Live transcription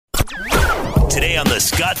Today on The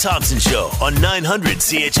Scott Thompson Show on 900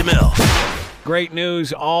 CHML. Great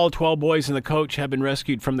news. All 12 boys and the coach have been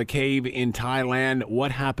rescued from the cave in Thailand.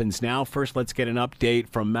 What happens now? First, let's get an update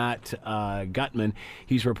from Matt Gutman.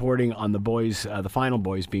 He's reporting on the boys, the final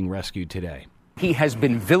boys being rescued today. He has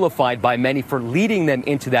been vilified by many for leading them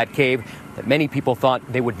into that cave that many people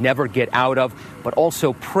thought they would never get out of, but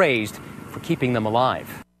also praised for keeping them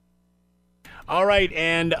alive. All right,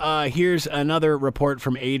 and here's another report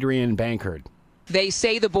from Adrian Bankard. They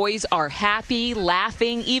say the boys are happy,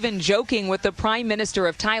 laughing, even joking with the Prime Minister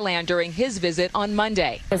of Thailand during his visit on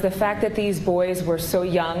Monday. Is the fact that these boys were so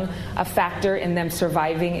young a factor in them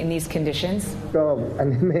surviving in these conditions?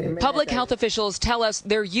 Public health officials tell us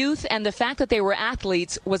their youth and the fact that they were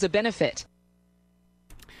athletes was a benefit.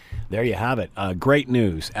 There you have it. Great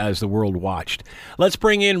news as the world watched. Let's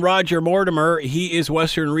bring in Roger Mortimer. He is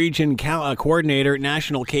Western Region Coordinator,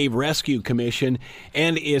 National Cave Rescue Commission,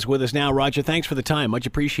 and is with us now. Roger, thanks for the time. Much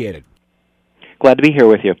appreciated. Glad to be here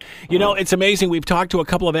with you. You know, it's amazing. We've talked to a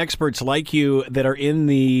couple of experts like you that are in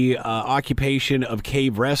the occupation of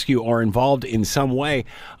cave rescue or involved in some way.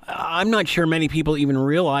 I'm not sure many people even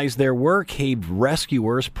realize there were cave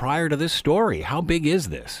rescuers prior to this story. How big is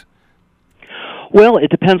this? Well,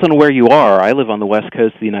 it depends on where you are. I live on the west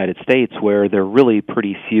coast of the United States, where they're really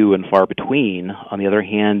pretty few and far between. On the other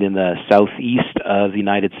hand, in the southeast of the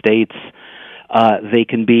United States, they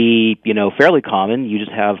can be, fairly common. You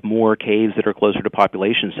just have more caves that are closer to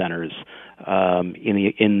population centers.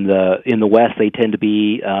 In the west, they tend to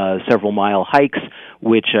be several mile hikes,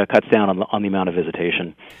 which cuts down on the amount of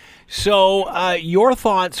visitation. So, your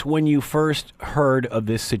thoughts when you first heard of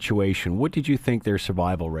this situation? What did you think their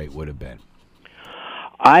survival rate would have been?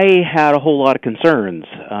 I had a whole lot of concerns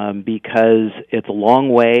because it's a long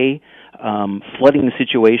way. Flooding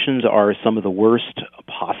situations are some of the worst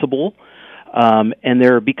possible. And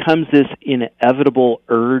there becomes this inevitable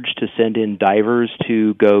urge to send in divers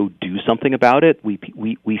to go do something about it. We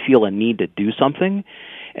feel a need to do something.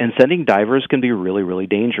 And sending divers can be really, really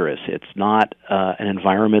dangerous. It's not an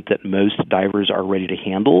environment that most divers are ready to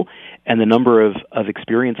handle, and the number of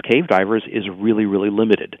experienced cave divers is really, really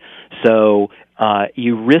limited. So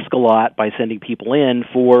you risk a lot by sending people in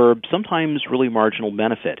for sometimes really marginal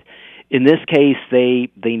benefit. In this case, they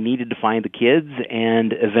needed to find the kids,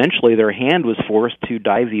 and eventually their hand was forced to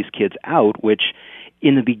dive these kids out, which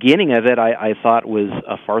in the beginning of it I thought was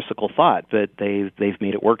a farcical thought, but they've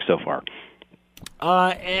made it work so far.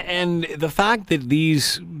 And the fact that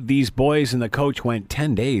these boys and the coach went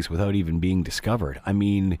 10 days without even being discovered, I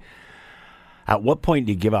mean, at what point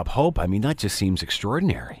do you give up hope? I mean, that just seems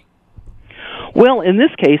extraordinary. Well, in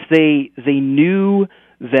this case, they knew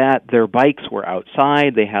that their bikes were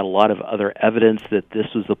outside. They had a lot of other evidence that this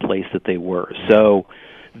was the place that they were. So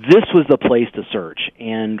this was the place to search.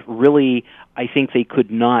 And really, I think they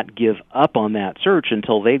could not give up on that search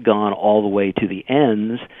until they'd gone all the way to the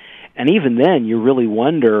ends. And even then, you really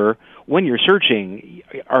wonder, when you're searching,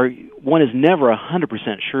 one is never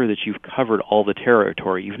 100% sure that you've covered all the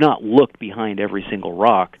territory. You've not looked behind every single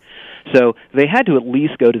rock. So they had to at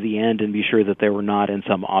least go to the end and be sure that they were not in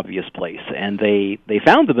some obvious place. And they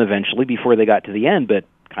found them eventually before they got to the end, but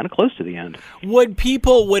kind of close to the end.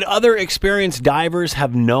 Would other experienced divers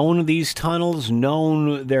have known these tunnels,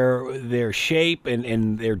 known their shape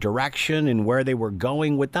and their direction and where they were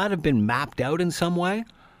going? Would that have been mapped out in some way?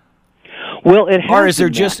 Well, it has. Or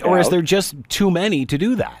is there just too many to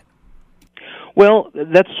do that? Well,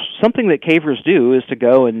 that's something that cavers do, is to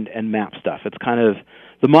go and map stuff. It's kind of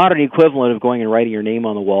the modern equivalent of going and writing your name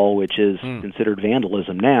on the wall, which is considered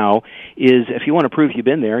vandalism now, is if you want to prove you've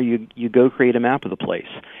been there, you go create a map of the place.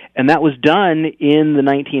 And that was done in the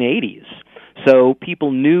 1980s. So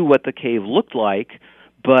people knew what the cave looked like,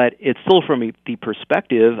 but it's still from the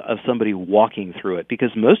perspective of somebody walking through it,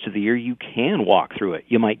 because most of the year you can walk through it.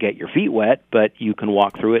 You might get your feet wet, but you can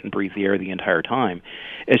walk through it and breathe the air the entire time.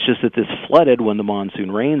 It's just that this flooded when the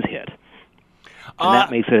monsoon rains hit. And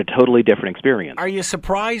that makes it a totally different experience. Are you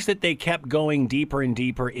surprised that they kept going deeper and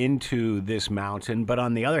deeper into this mountain, but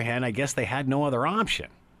on the other hand, I guess they had no other option?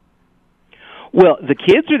 Well, the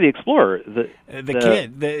kids or the explorer?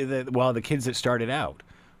 The kids that started out.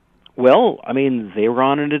 Well, I mean, they were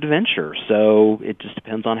on an adventure, so it just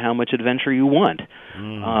depends on how much adventure you want.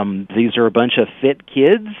 These are a bunch of fit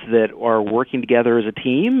kids that are working together as a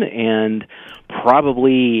team, and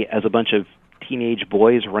probably as a bunch of teenage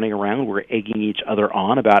boys running around were egging each other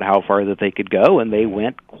on about how far that they could go, and they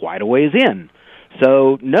went quite a ways in.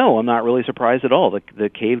 So, no, I'm not really surprised at all. The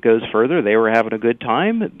cave goes further. They were having a good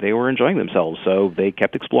time. They were enjoying themselves, so they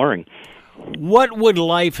kept exploring. What would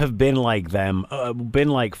life have been like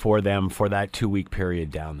for them for that 2-week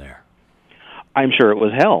period down there? I'm sure it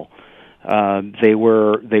was hell. They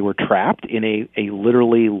were trapped in a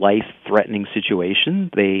literally life-threatening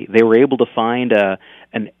situation. They were able to find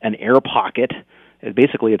an air pocket.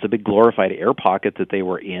 Basically, it's a big glorified air pocket that they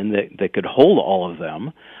were in that could hold all of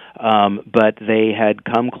them. But they had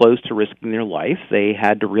come close to risking their life. They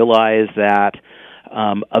had to realize that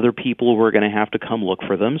other people were going to have to come look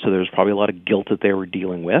for them, so there was probably a lot of guilt that they were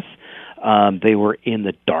dealing with. They were in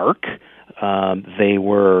the dark. They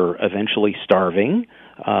were eventually starving.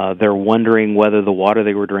 They're wondering whether the water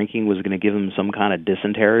they were drinking was going to give them some kind of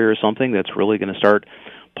dysentery or something that's really going to start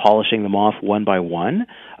polishing them off one by one.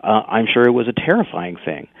 I'm sure it was a terrifying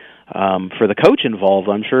thing. For the coach involved,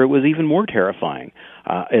 I'm sure it was even more terrifying.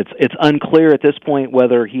 It's unclear at this point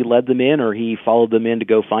whether he led them in or he followed them in to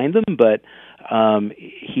go find them, but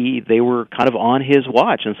they were kind of on his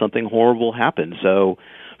watch and something horrible happened. So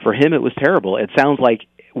for him it was terrible. It sounds like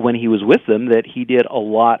when he was with them that he did a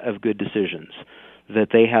lot of good decisions, that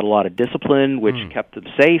they had a lot of discipline, which kept them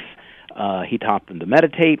safe. He taught them to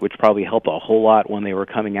meditate, which probably helped a whole lot when they were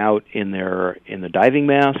coming out in the diving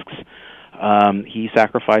masks. He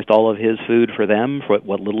sacrificed all of his food for them, for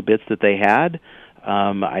what little bits that they had.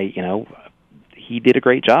 He did a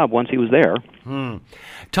great job once he was there.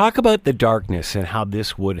 Talk about the darkness and how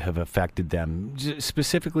this would have affected them,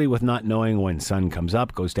 specifically with not knowing when sun comes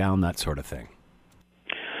up, goes down, that sort of thing.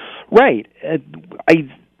 Right. I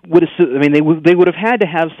would assume, they would have had to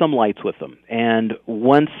have some lights with them, and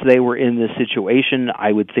once they were in this situation,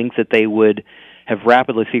 I would think that they would have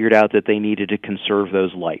rapidly figured out that they needed to conserve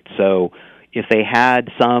those lights. So if they had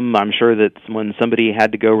some, I'm sure that when somebody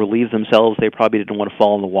had to go relieve themselves, they probably didn't want to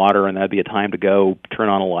fall in the water, and that'd be a time to go turn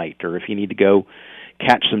on a light. Or if you need to go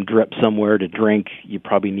catch some drip somewhere to drink, you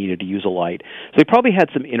probably needed to use a light. So they probably had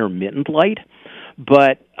some intermittent light,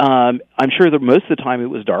 but I'm sure that most of the time it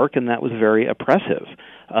was dark, and that was very oppressive.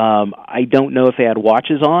 I don't know if they had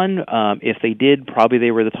watches on. If they did, probably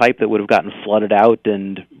they were the type that would have gotten flooded out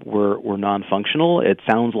and were non-functional. It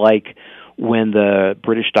sounds like when the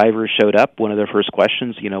British divers showed up, one of their first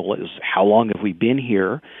questions, was, how long have we been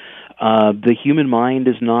here? The human mind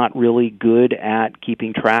is not really good at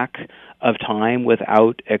keeping track of time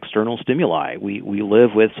without external stimuli. We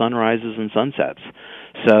live with sunrises and sunsets.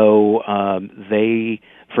 So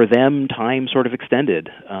for them, time sort of extended.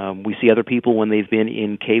 We see other people when they've been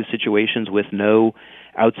in cave situations with no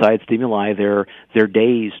outside stimuli, their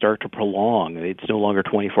days start to prolong. It's no longer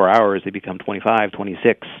 24 hours, they become 25,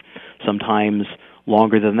 26, sometimes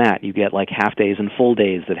longer than that. You get like half days and full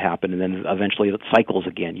days that happen, and then eventually it cycles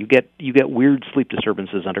again. You get weird sleep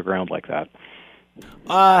disturbances underground like that.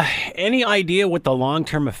 Any idea what the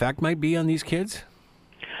long-term effect might be on these kids?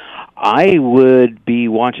 I would be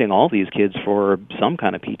watching all these kids for some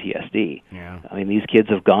kind of PTSD. Yeah. These kids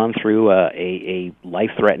have gone through a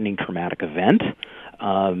life-threatening traumatic event.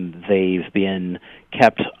 They've been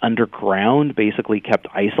kept underground, basically kept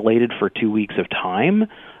isolated for 2 weeks of time.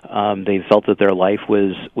 They felt that their life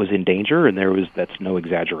was in danger, and that's no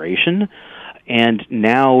exaggeration. And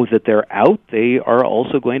now that they're out, they are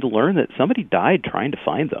also going to learn that somebody died trying to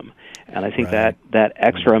find them. And I think that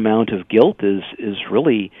extra amount of guilt is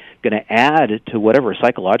really going to add to whatever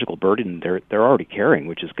psychological burden they're already carrying,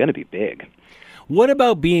 which is going to be big. What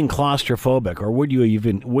about being claustrophobic, or would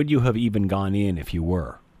you have even gone in if you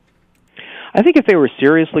were? I think if they were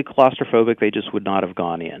seriously claustrophobic, they just would not have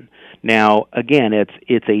gone in. Now, again,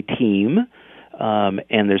 it's a team,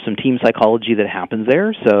 and there's some team psychology that happens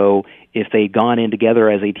there. So if they'd gone in together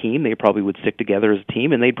as a team, they probably would stick together as a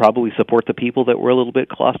team, and they'd probably support the people that were a little bit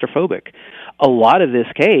claustrophobic. A lot of this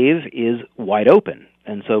cave is wide open,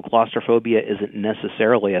 and so claustrophobia isn't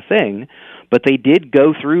necessarily a thing, but they did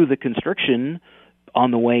go through the constriction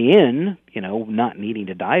on the way in, not needing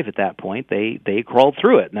to dive at that point. They crawled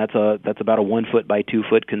through it, and that's about a 1 foot by 2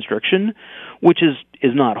 foot constriction, which is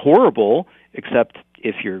not horrible, except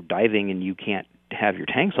if you're diving and you can't have your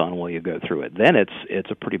tanks on while you go through it. Then it's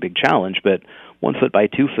a pretty big challenge, but 1 foot by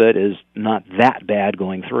 2 foot is not that bad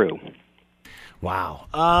going through. Wow.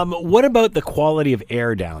 What about the quality of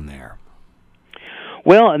air down there?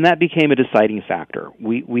 Well, and that became a deciding factor.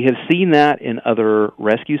 We have seen that in other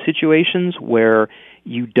rescue situations where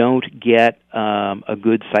you don't get a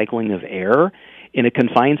good cycling of air. In a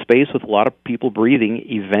confined space with a lot of people breathing,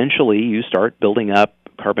 eventually you start building up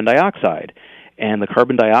carbon dioxide. And the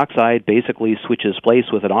carbon dioxide basically switches place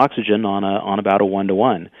with an oxygen on about a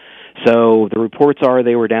 1-to-1. So the reports are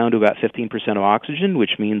they were down to about 15% of oxygen,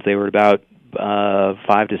 which means they were about 5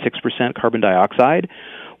 to 6% carbon dioxide,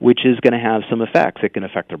 which is going to have some effects. It can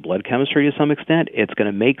affect their blood chemistry to some extent. It's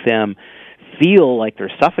going to make them feel like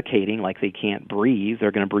they're suffocating, like they can't breathe.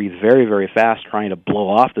 They're going to breathe very, very fast trying to blow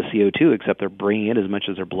off the CO2, except they're bringing in as much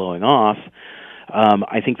as they're blowing off.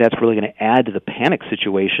 I think that's really going to add to the panic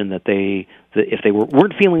situation that if they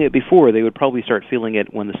weren't feeling it before, they would probably start feeling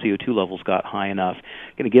it when the CO2 levels got high enough.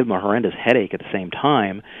 Going to give them a horrendous headache at the same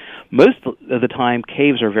time. Most of the time,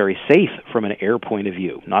 caves are very safe from an air point of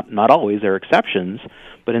view. Not always, there are exceptions,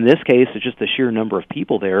 but in this case, it's just the sheer number of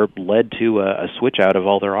people there led to a switch out of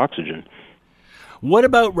all their oxygen. What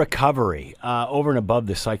about recovery over and above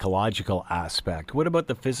the psychological aspect? What about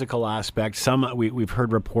the physical aspect? We've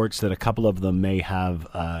heard reports that a couple of them may have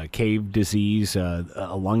cave disease,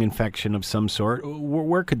 a lung infection of some sort.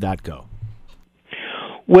 Where could that go?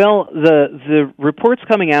 Well, the reports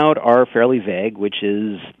coming out are fairly vague, which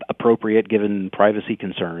is appropriate given privacy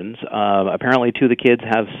concerns. Apparently, two of the kids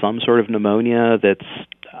have some sort of pneumonia that's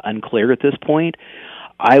unclear at this point.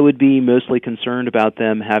 I would be mostly concerned about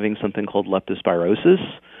them having something called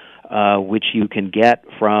leptospirosis, which you can get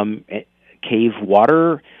from cave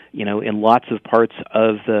water. In lots of parts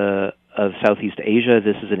of Southeast Asia,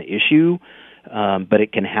 this is an issue, but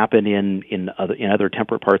it can happen in other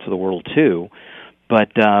temperate parts of the world too.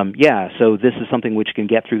 But so this is something which can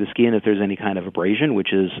get through the skin if there's any kind of abrasion,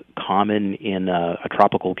 which is common in a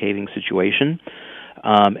tropical caving situation,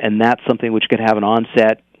 and that's something which could have an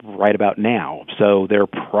onset right about now. So they're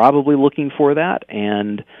probably looking for that,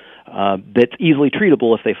 and that's easily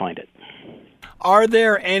treatable if they find it. Are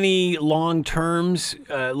there any long-term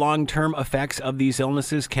effects of these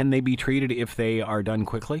illnesses? Can they be treated if they are done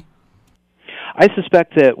quickly? I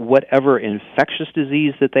suspect that whatever infectious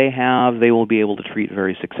disease that they have, they will be able to treat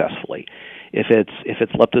very successfully. If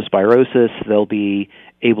it's leptospirosis, they'll be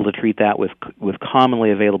able to treat that with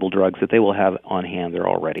commonly available drugs that they will have on hand there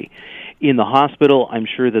already. In the hospital, I'm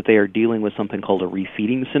sure that they are dealing with something called a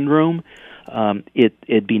refeeding syndrome.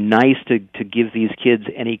 It'd be nice to give these kids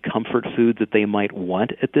any comfort food that they might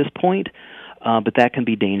want at this point, but that can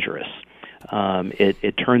be dangerous.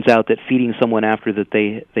 It turns out that feeding someone after that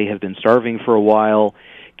they have been starving for a while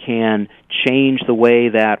can change the way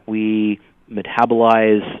that we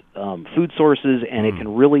metabolize food sources, and it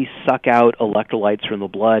can really suck out electrolytes from the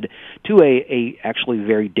blood to a actually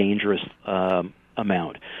very dangerous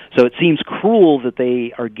amount. So it seems cruel that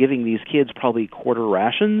they are giving these kids probably quarter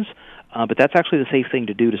rations, but that's actually the safe thing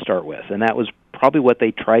to do to start with, and that was probably what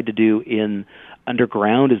they tried to do in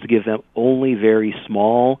underground, is to give them only very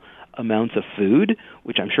small amounts of food,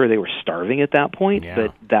 which I'm sure they were starving at that point,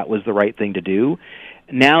 but that was the right thing to do.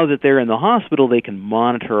 Now that they're in the hospital, they can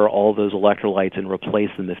monitor all those electrolytes and replace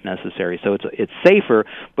them if necessary. So it's safer,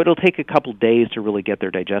 but it'll take a couple days to really get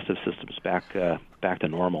their digestive systems back to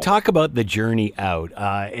normal. Talk about the journey out,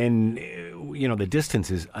 and the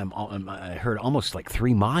distance is I heard almost like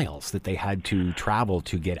 3 miles that they had to travel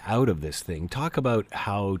to get out of this thing. Talk about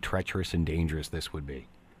how treacherous and dangerous this would be.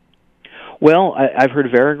 Well, I've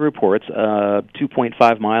heard varying reports.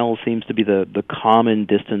 2.5 miles seems to be the common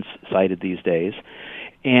distance cited these days.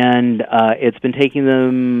 And it's been taking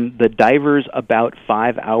the divers, about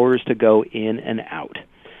 5 hours to go in and out.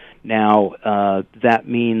 Now, that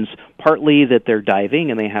means partly that they're diving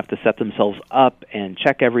and they have to set themselves up and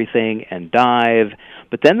check everything and dive,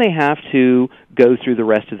 but then they have to go through the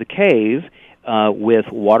rest of the cave with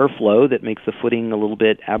water flow that makes the footing a little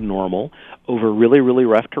bit abnormal, over really, really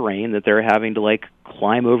rough terrain that they're having to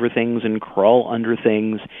climb over things and crawl under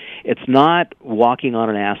things. It's not walking on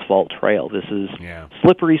an asphalt trail. This is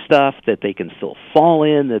slippery stuff that they can still fall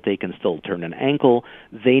in, that they can still turn an ankle.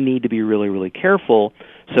 They need to be really, really careful.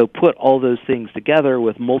 So put all those things together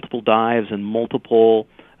with multiple dives and multiple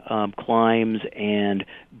climbs and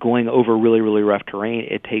going over really, really rough terrain,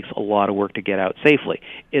 it takes a lot of work to get out safely.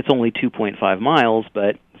 It's only 2.5 miles,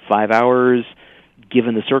 but 5 hours,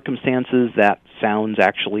 given the circumstances, that sounds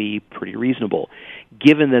actually pretty reasonable.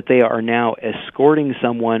 Given that they are now escorting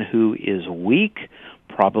someone who is weak,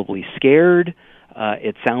 probably scared,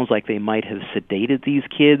 it sounds like they might have sedated these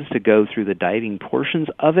kids to go through the diving portions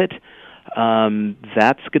of it.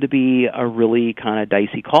 That's going to be a really kind of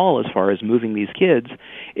dicey call as far as moving these kids.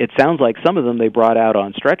 It sounds like some of them they brought out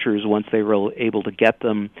on stretchers once they were able to get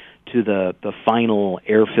them to the final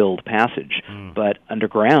air-filled passage. But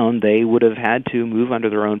underground, they would have had to move under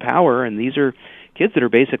their own power, and these are kids that are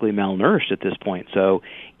basically malnourished at this point. So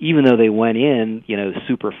even though they went in,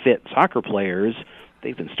 super fit soccer players,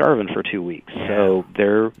 they've been starving for 2 weeks, so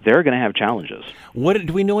they're going to have challenges.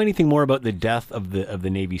 Do we know anything more about the death of the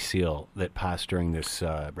Navy SEAL that passed during this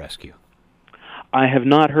rescue? I have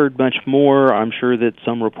not heard much more. I'm sure that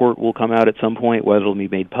some report will come out at some point. Whether it'll be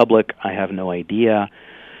made public, I have no idea.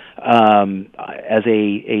 As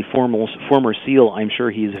a former SEAL, I'm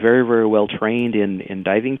sure he's very, very well trained in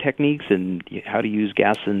diving techniques and how to use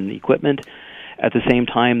gas and equipment. At the same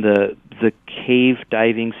time, the cave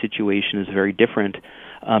diving situation is very different,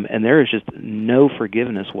 and there is just no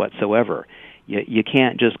forgiveness whatsoever. You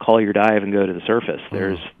can't just call your dive and go to the surface.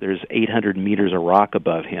 There's 800 meters of rock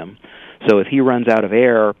above him. So if he runs out of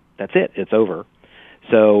air, that's it. It's over.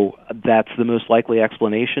 So that's the most likely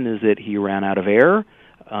explanation, is that he ran out of air.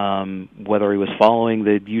 Whether he was following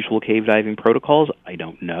the usual cave diving protocols, I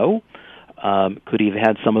don't know. Could he have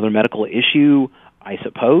had some other medical issue? I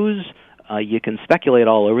suppose. You can speculate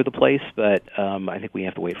all over the place, but I think we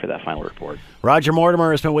have to wait for that final report. Roger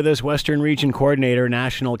Mortimer has been with us, Western Region Coordinator,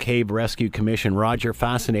 National Cave Rescue Commission. Roger,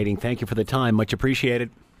 fascinating. Thank you for the time. Much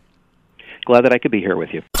appreciated. Glad that I could be here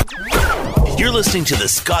with you. You're listening to the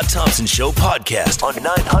Scott Thompson Show podcast on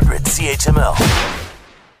 900 CHML.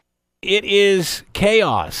 It is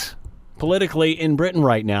chaos politically in Britain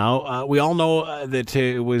right now. We all know that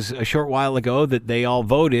it was a short while ago that they all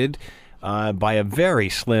voted by a very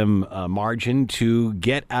slim margin to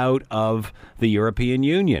get out of the European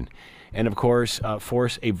Union and, of course,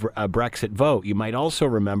 force a Brexit vote. You might also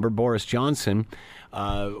remember Boris Johnson,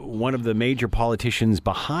 one of the major politicians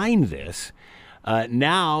behind this,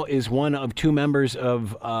 now is one of two members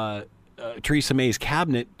of Theresa May's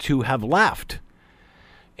cabinet to have left.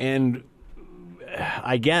 And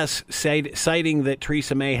I guess citing that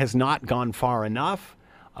Theresa May has not gone far enough,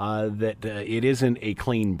 that it isn't a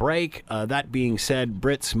clean break. That being said,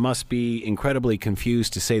 Brits must be incredibly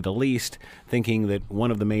confused, to say the least, thinking that one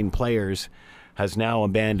of the main players has now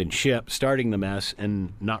abandoned ship, starting the mess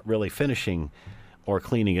and not really finishing or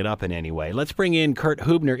cleaning it up in any way. Let's bring in Kurt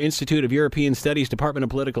Hubner, Institute of European Studies, Department of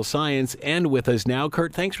Political Science, and with us now.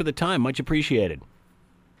 Kurt, thanks for the time. Much appreciated.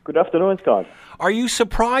 Good afternoon, Scott. Are you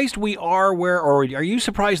surprised we are where, or are you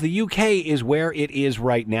surprised the UK is where it is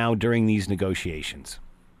right now during these negotiations?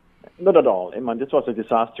 Not at all. I mean, this was a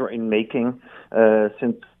disaster in making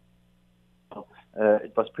since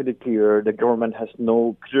it was pretty clear the government has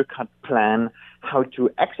no clear-cut plan how to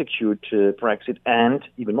execute Brexit, and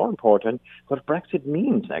even more important, what Brexit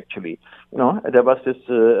means, actually. You know, there was this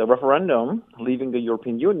referendum leaving the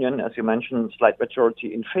European Union, as you mentioned, slight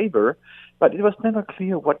majority in favor, but it was never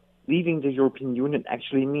clear what leaving the European Union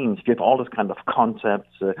actually means. We have all those kind of concepts,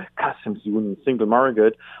 customs union, single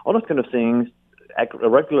market, all those kind of things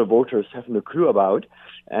regular voters have no clue about.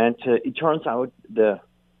 And it turns out the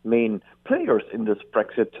main players in this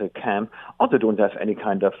Brexit camp also don't have any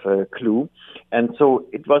kind of clue. And so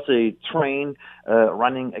it was a train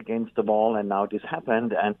running against the wall, and now this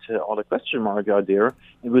happened, and all the question marks are there.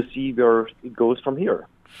 And we'll see where it goes from here.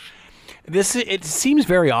 It seems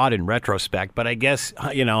very odd in retrospect, but I guess,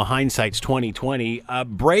 you know, hindsight's 2020.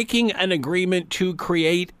 Breaking an agreement to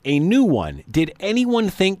create a new one. Did anyone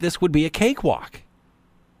think this would be a cakewalk?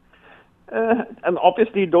 And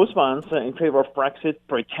obviously, those ones in favor of Brexit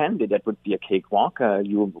pretended that would be a cakewalk.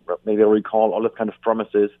 You maybe recall all the kind of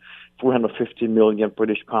promises, 350 million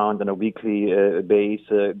British pounds on a weekly base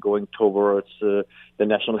going towards the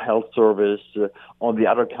National Health Service, all the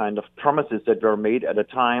other kind of promises that were made at the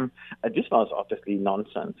time. This was obviously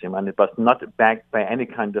nonsense. I mean, it was not backed by any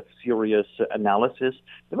kind of serious analysis.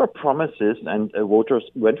 There were promises, and voters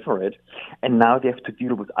went for it. And now they have to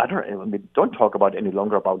deal with other. I mean, don't talk about any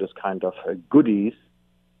longer about this kind of goodies,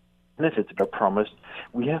 benefits that are promised.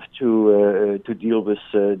 We have to deal with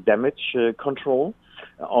damage control.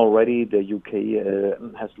 Already, the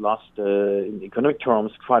UK has lost, in economic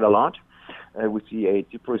terms, quite a lot. We see a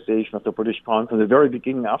depreciation of the British pound from the very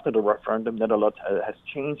beginning after the referendum. That a lot has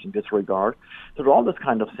changed in this regard. So there are all those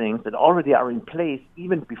kind of things that already are in place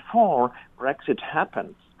even before Brexit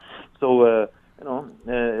happens. So,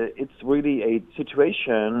 it's really a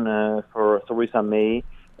situation for Theresa May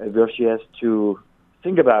where she has to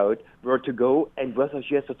think about where to go and whether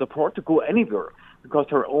she has the support to go anywhere, because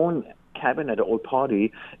her own cabinet, the old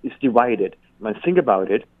party, is divided. I mean, think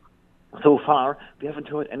about it. So far, we haven't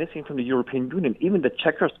heard anything from the European Union. Even the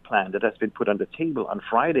Chequers plan that has been put on the table on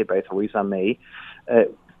Friday by Theresa May,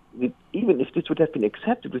 even if this would have been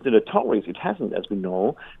accepted within the Tories, it hasn't, as we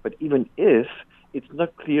know, but even if, it's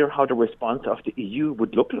not clear how the response of the EU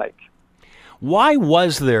would look like. Why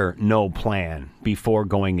was there no plan before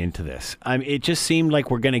going into this? I mean, it just seemed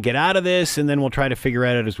like we're going to get out of this, and then we'll try to figure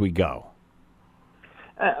it out as we go.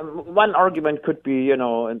 One argument could be,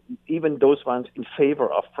 even those ones in favor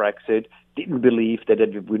of Brexit didn't believe that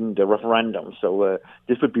it would win the referendum. So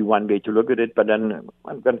this would be one way to look at it. But then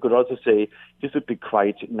one could also say this would be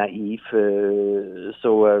quite naive.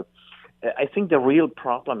 So I think the real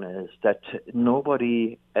problem is that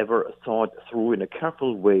nobody ever thought through in a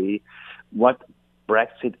careful way what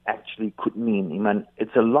Brexit actually could mean. I mean,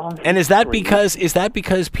 it's a long And is that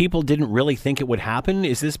because people didn't really think it would happen?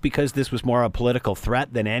 Is this because this was more a political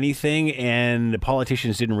threat than anything, and the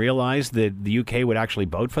politicians didn't realize that the UK would actually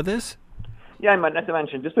vote for this? Yeah, as I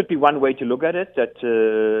mentioned, this would be one way to look at it, that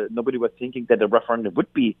nobody was thinking that the referendum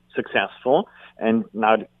would be successful, and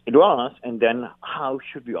now it was, and then how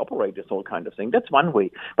should we operate this whole kind of thing? That's one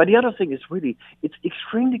way. But the other thing is really, it's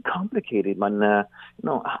extremely complicated,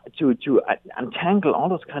 to untangle all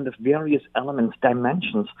those kind of various elements,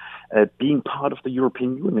 dimensions, being part of the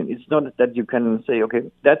European Union. It's not that you can say,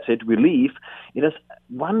 okay, that's it, we leave. It has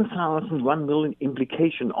 1 million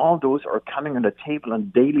implications. All those are coming on the table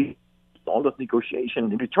on daily, all those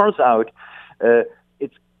negotiations. And it turns out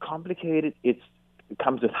it's complicated, it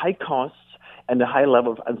comes with high costs and a high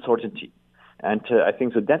level of uncertainty. And I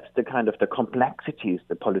think so that's the kind of the complexities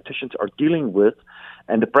the politicians are dealing with.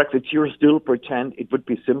 And the Brexiteers still pretend it would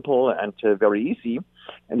be simple and very easy.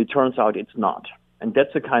 And it turns out it's not. And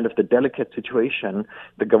that's a kind of the delicate situation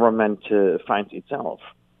the government finds itself.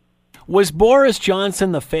 Was Boris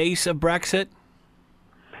Johnson the face of Brexit?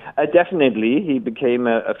 Definitely, he became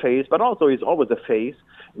a face, but also he's always a face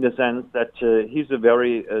in the sense that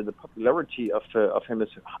the popularity of him is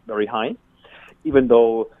very high, even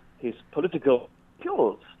though his political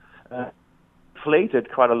skills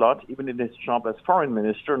inflated quite a lot, even in his job as foreign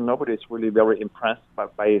minister. Nobody is really very impressed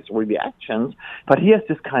by his really actions, but he has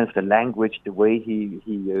this kind of the language, the way he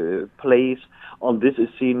plays. All this is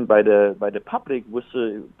seen by the public with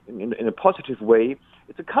in a positive way.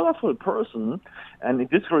 It's a colorful person, and in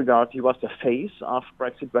this regard, he was the face of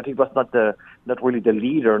Brexit, but he was not really the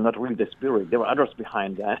leader, not really the spirit. There were others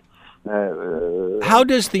behind that. How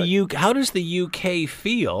does the UK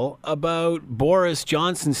feel about Boris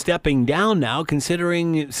Johnson stepping down now,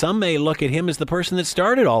 considering some may look at him as the person that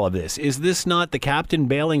started all of this? Is this not the captain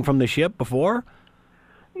bailing from the ship before?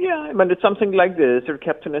 Yeah, I mean, it's something like this. The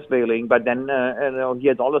captain is bailing, but then he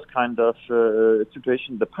had all this kind of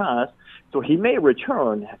situation in the past, so he may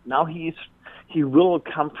return. Now he will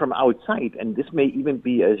come from outside, and this may even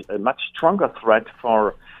be a much stronger threat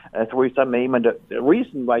for Theresa May. And the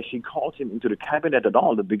reason why she called him into the cabinet at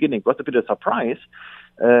all at the beginning was a bit of a surprise,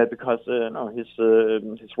 because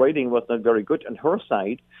his rating was not very good on her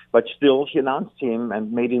side, but still she announced him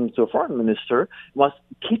and made him to foreign minister. Was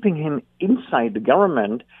keeping him inside the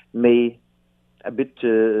government may a bit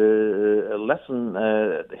lessen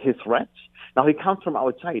his threats. Now he comes from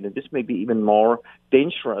outside, and this may be even more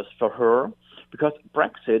dangerous for her, because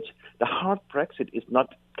Brexit, the hard Brexit, is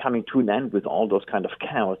not coming to an end with all those kind of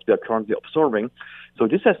chaos we are currently observing. So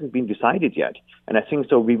this hasn't been decided yet. And I think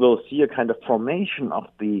so we will see a kind of formation of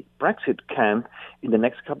the Brexit camp in the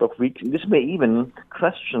next couple of weeks. And this may even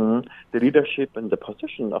question the leadership and the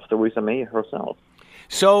position of Theresa May herself.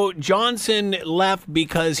 So Johnson left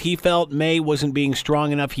because he felt May wasn't being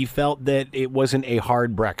strong enough. He felt that it wasn't a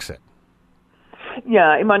hard Brexit. Yeah,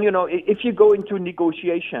 Iman, if you go into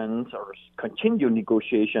negotiations or continue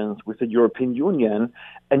negotiations with the European Union,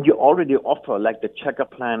 and you already offer like the Chequer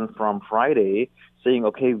plan from Friday, saying,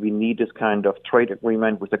 okay, we need this kind of trade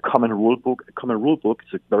agreement with a common rule book. A common rule book,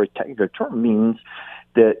 it's a very technical term, means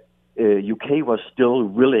that UK was still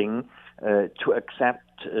willing to accept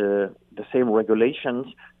the same regulations,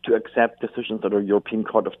 to accept decisions of the European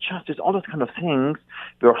Court of Justice, all those kind of things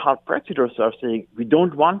where hard Brexiters are saying, we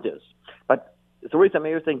don't want this. But Theresa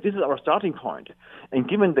May is saying, this is our starting point. And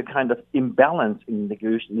given the kind of imbalance in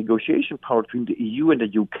negotiation power between the EU and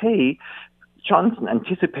the UK, Johnson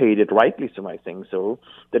anticipated, rightly so I think so,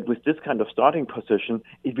 that with this kind of starting position,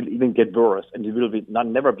 it will even get worse. And it will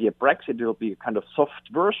never be a Brexit, it will be a kind of soft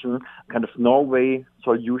version, kind of Norway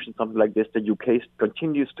solution, something like this. The UK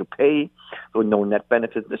continues to pay, so no net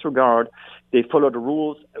benefit in this regard. They follow the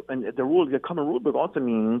rules, and the common rule book also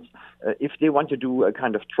means if they want to do a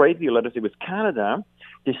kind of trade deal, let us say with Canada,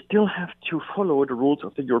 they still have to follow the rules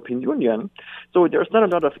of the European Union. So there's not a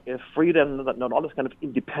lot of freedom, not all this kind of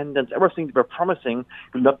independence. Everything they were promising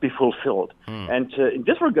will not be fulfilled. And in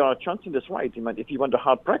this regard, Johnson is right. If you want a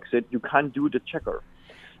hard Brexit, you can't do the Chequer.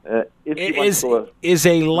 Is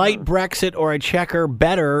a light Brexit or a Chequer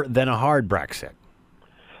better than a hard Brexit?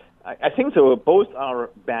 I think so. Both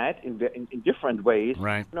are bad in different ways.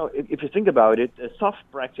 Right. If you think about it, a soft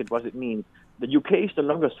Brexit, what it means, the UK is no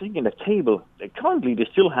longer sitting at the table. Currently, they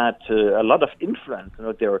still had a lot of influence.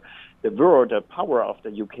 The power of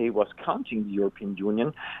the UK was counting the European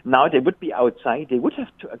Union. Now they would be outside. They would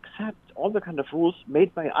have to accept all the kind of rules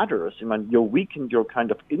made by others. I mean, you weaken your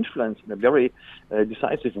kind of influence in a very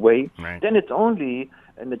decisive way. Right. Then it's only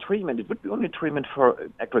in the treatment. It would be only treatment for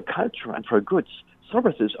agriculture and for goods.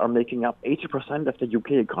 Services are making up 80% of the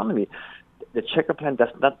UK economy. The Chequer plan does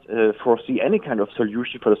not foresee any kind of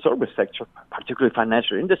solution for the service sector, particularly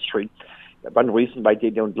financial industry. One reason why they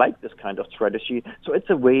don't like this kind of strategy. So it's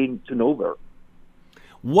a way to nowhere.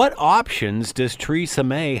 What options does Theresa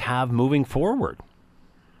May have moving forward?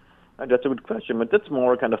 That's a good question, but that's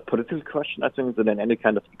more kind of political question, I think, than any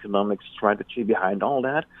kind of economic strategy behind all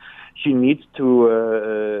that. She needs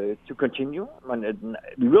to continue. I mean,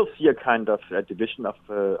 we will see a kind of division of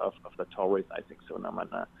the Tories, I think so.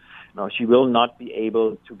 No, she will not be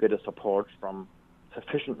able to get a support from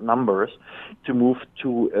sufficient numbers to move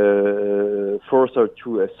to further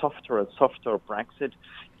to a softer Brexit.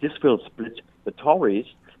 This will split the Tories,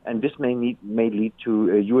 and this may lead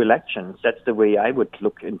to EU elections. That's the way I would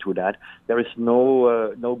look into that. There is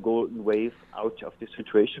no golden wave out of this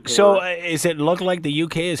situation. So, does it look like the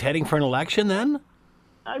UK is heading for an election then?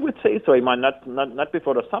 I would say so. I mean, not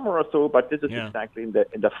before the summer or so, but this is exactly in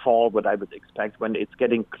the fall what I would expect, when it's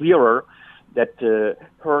getting clearer that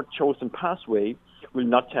her chosen pathway will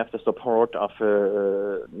not have the support of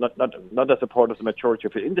not the support of the majority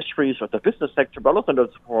of the industries or the business sector, but also the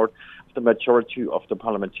support of the majority of the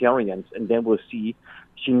parliamentarians. And then we'll see.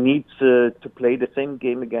 She needs to play the same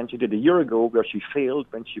game again she did a year ago, where she failed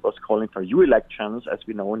when she was calling for EU elections, as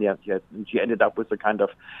we know. And she ended up with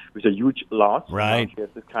a huge loss. Right. She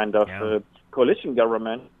has this kind of coalition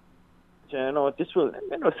government. This will.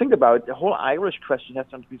 Think about it. The whole Irish question has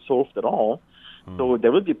not been solved at all. So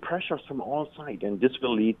there will be pressures from all sides, and this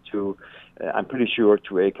will lead to, I'm pretty sure,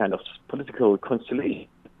 to a kind of political conciliation.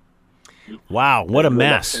 Wow, what a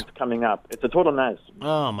mess. Coming up. It's a total mess.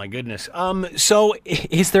 Oh, my goodness. So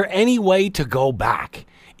is there any way to go back?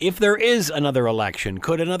 If there is another election,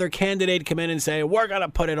 could another candidate come in and say, we're going to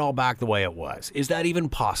put it all back the way it was? Is that even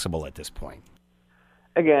possible at this point?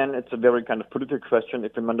 Again, it's a very kind of political question.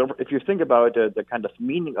 If you think about the kind of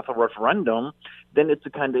meaning of a referendum, then it's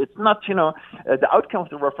not, the outcome of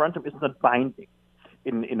the referendum is not binding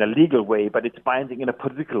in a legal way, but it's binding in a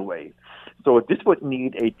political way. So this would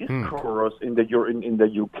need a discourse in the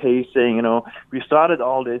UK saying, we started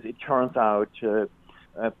all this. It turns out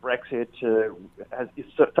Brexit is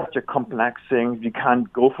such a complex thing. We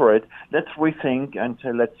can't go for it. Let's rethink and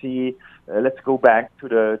let's see. Let's go back to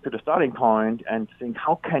the starting point and think,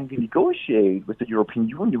 how can we negotiate with the European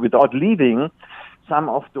Union without leaving some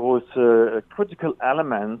of those critical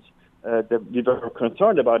elements that we were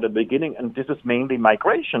concerned about at the beginning? And this is mainly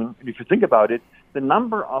migration. And if you think about it, the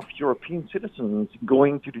number of European citizens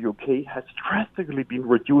going to the UK has drastically been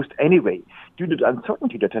reduced anyway due to the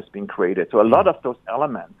uncertainty that has been created. So a lot of those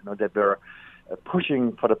elements that were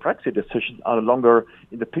pushing for the Brexit decision are no longer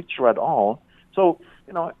in the picture at all. So,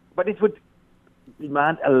 but it would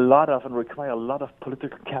demand a lot of and require a lot of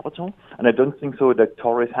political capital, and I don't think so that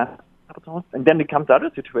Tories have capital. And then it comes to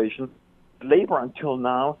other situation. Labour until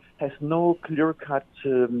now has no clear-cut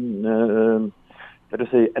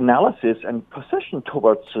analysis and position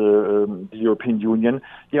towards the European Union.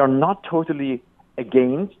 They are not totally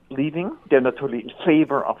against leaving. They're not totally in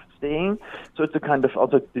favor of staying. So it's a kind of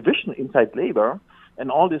also division inside Labour. And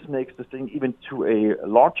all this makes the thing even to a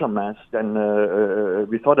larger mess than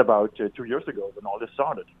we thought about 2 years ago when all this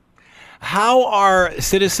started. How are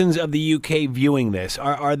citizens of the UK viewing this?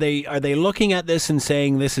 Are they looking at this and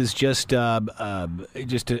saying this is just a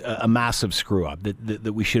massive screw up,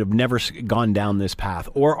 that we should have never gone down this path,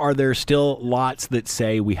 or are there still lots that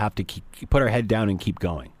say we have to put our head down and keep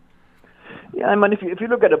going? Yeah, I mean, if you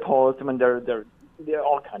look at the polls, I mean, there are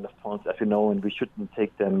all kinds of polls, as you know, and we shouldn't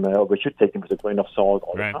take them. We should take them with a grain of salt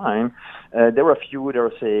all the time. There were a few that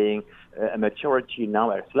are saying a majority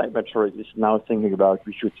now, a slight majority, is now thinking about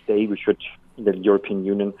we should stay, we should in the European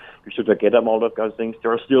Union, we should get them, all of those things.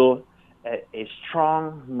 There are still a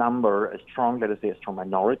strong number, let us say, a strong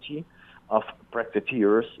minority of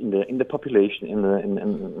Brexiteers in the population, in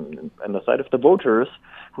the side of the voters,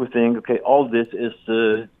 who think, okay, all this is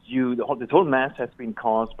this whole mess has been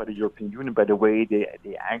caused by the European Union, by the way they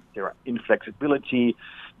act, their inflexibility,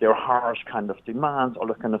 their harsh kind of demands, all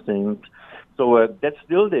those kind of things. So that's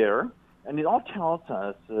still there, and it all tells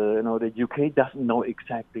us, the UK doesn't know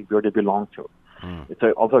exactly where they belong to. It's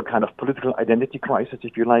also a kind of political identity crisis,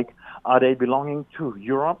 if you like. Are they belonging to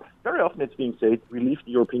Europe? Very often it's being said, we leave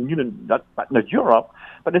the European Union, but not Europe.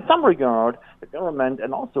 But in some regard, the government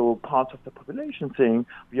and also parts of the population saying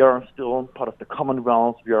we are still part of the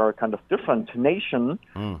Commonwealth, we are a kind of different nation,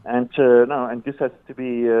 and this has to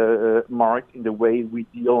be marked in the way we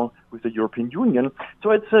deal with the European Union.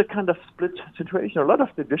 So it's a kind of split situation, a lot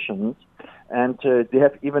of divisions, and they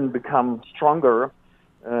have even become stronger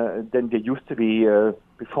than they used to be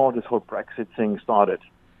before this whole Brexit thing started.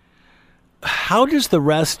 How does the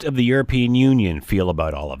rest of the European Union feel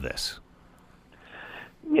about all of this?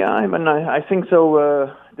 Yeah, I mean, I think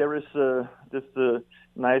so. There is this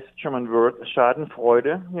nice German word,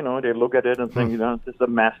 Schadenfreude. You know, they look at it and think, this is a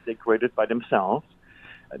mess they created by themselves.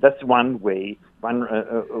 That's one way,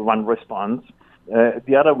 one response.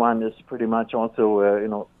 The other one is pretty much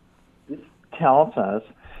also, this tells us,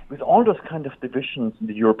 with all those kind of divisions in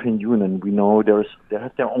the European Union, we know they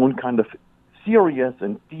have their own kind of serious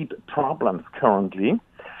and deep problems currently,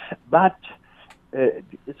 but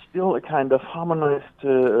it's still a kind of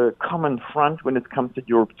harmonized common front when it comes to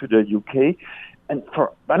Europe, to the UK, and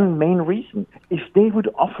for one main reason: if they would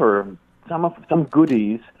offer some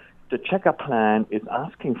goodies the Chequer plan is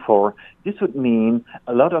asking for, this would mean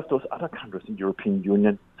a lot of those other countries in the European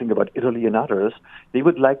Union, think about Italy and others, they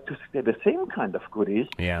would like to get the same kind of goodies.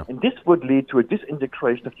 Yeah. And this would lead to a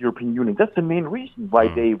disintegration of the European Union. That's the main reason why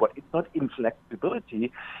it's not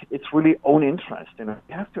inflexibility, it's really own interest. They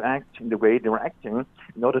have to act in the way they're acting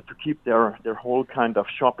in order to keep their whole kind of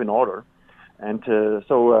shop in order. And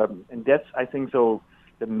and that's, I think, so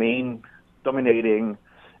the main dominating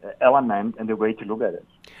element and the way to look at it.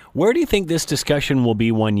 Where do you think this discussion will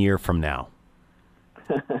be 1 year from now?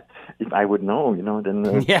 If I would know,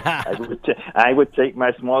 then Yeah. I would take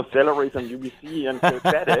my small salaries on UBC and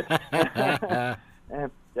bet it.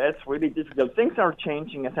 That's really difficult. Things are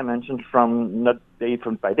changing, as I mentioned, from not day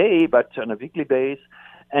by day, but on a weekly basis.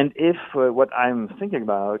 And if what I'm thinking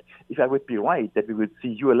about, if I would be right, that we would see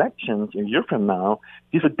EU elections a year from now,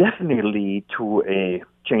 this would definitely lead to a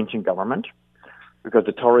change in government, because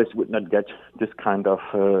the Tories would not get this kind of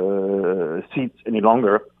seats any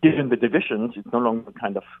longer. Given the divisions, it's no longer a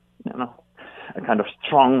kind of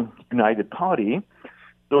strong united party.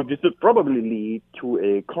 So this would probably lead to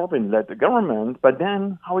a Corbyn-led government. But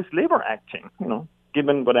then, how is Labour acting?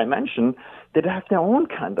 Given what I mentioned, they have their own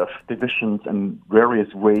kind of divisions and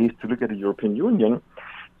various ways to look at the European Union.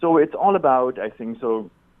 So it's all about, I think, so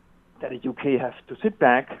that the UK has to sit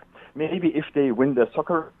back. Maybe if they win the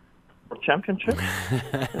soccer championship,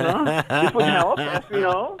 this would help, as we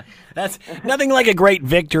know. That's nothing like a great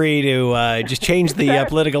victory to just change the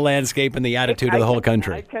political landscape and the attitude of the whole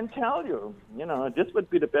country. I can tell you, this would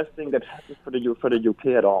be the best thing that happens for the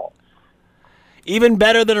UK at all. Even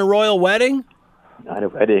better than a royal wedding? Not a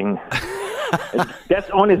wedding. That's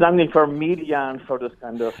only something for media and for this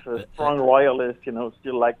kind of strong royalists,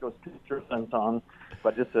 still like those pictures and so on.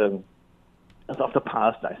 But it's of the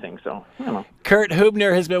past, I think so. Kurt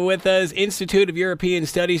Hubner has been with us, Institute of European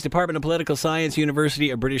Studies, Department of Political Science, University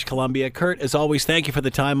of British Columbia. Kurt, as always, thank you for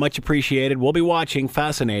the time. Much appreciated. We'll be watching.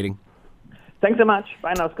 Fascinating. Thanks so much.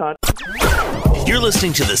 Bye now, Scott. You're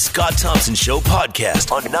listening to the Scott Thompson Show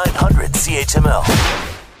podcast on 900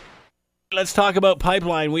 CHML. Let's talk about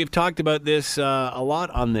pipeline. We've talked about this a lot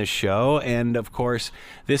on this show, and of course,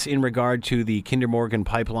 this in regard to the Kinder Morgan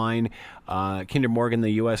pipeline. Kinder Morgan,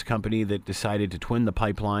 the U.S. company that decided to twin the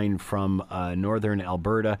pipeline from northern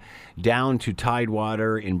Alberta down to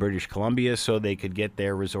Tidewater in British Columbia so they could get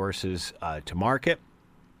their resources to market.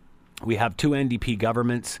 We have two NDP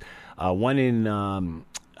governments, one in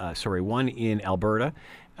Alberta,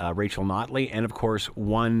 Rachel Notley, and of course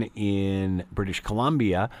one in British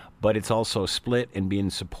Columbia, but it's also split and being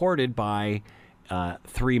supported by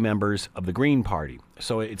three members of the Green Party.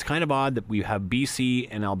 So it's kind of odd that we have BC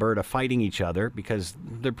and Alberta fighting each other because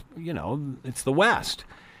they're, it's the West.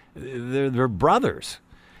 They're brothers.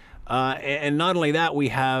 And not only that, we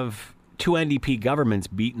have two NDP governments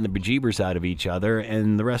beating the bejeebers out of each other,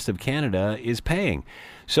 and the rest of Canada is paying.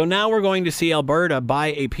 So now we're going to see Alberta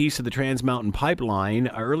buy a piece of the Trans Mountain Pipeline.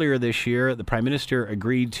 Earlier this year, the Prime Minister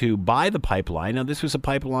agreed to buy the pipeline. Now, this was a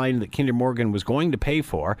pipeline that Kinder Morgan was going to pay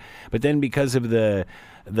for, but then because of the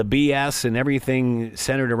BS and everything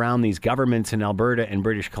centered around these governments in Alberta and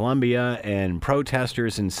British Columbia and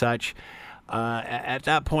protesters and such, at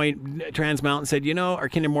that point, Trans Mountain said, or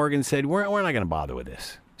Kinder Morgan said, we're not going to bother with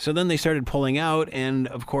this. So then they started pulling out, and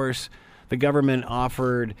of course, the government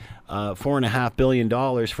offered $4.5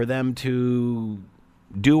 billion for them to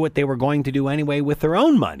do what they were going to do anyway with their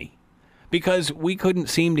own money, because we couldn't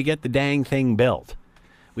seem to get the dang thing built.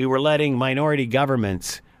 We were letting minority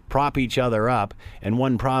governments prop each other up and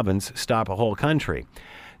one province stop a whole country.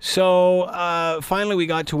 So finally we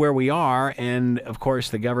got to where we are, and of course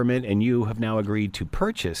the government and you have now agreed to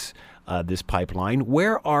purchase this pipeline.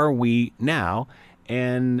 Where are we now?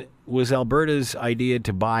 And was Alberta's idea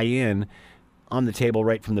to buy in on the table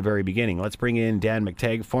right from the very beginning? Let's bring in Dan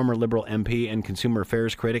McTeague, former Liberal MP and consumer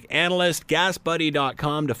affairs critic, analyst,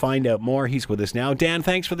 gasbuddy.com to find out more. He's with us now. Dan,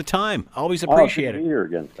 thanks for the time. Always appreciate it. Good to be here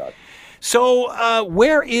again, Scott. So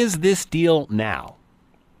where is this deal now?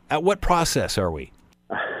 At what process are we?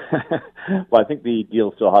 Well, I think the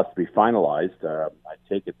deal still has to be finalized. I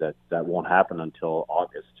take it that won't happen until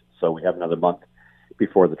August. So we have another month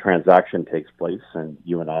before the transaction takes place, and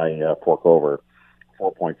you and I fork over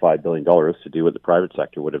 $4.5 billion to do what the private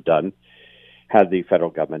sector would have done had the federal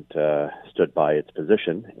government stood by its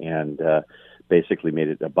position and basically made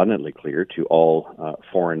it abundantly clear to all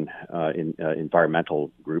foreign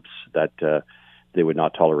environmental groups that they would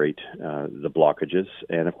not tolerate the blockages,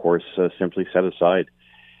 and of course simply set aside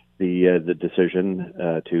the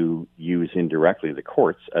decision to use indirectly the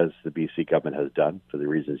courts, as the BC government has done for the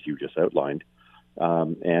reasons you just outlined,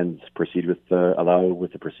 and proceed with allow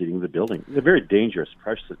with the proceeding of the building. It's a very dangerous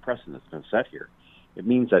precedent that's been set here. It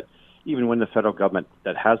means that even when the federal government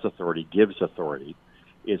that has authority gives authority,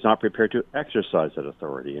 is not prepared to exercise that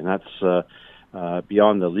authority, and that's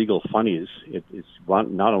beyond the legal funnies. It's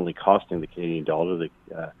not only costing the Canadian dollar,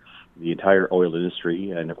 the entire oil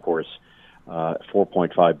industry, and of course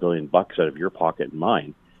 $4.5 billion out of your pocket and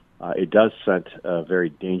mine. It does set a very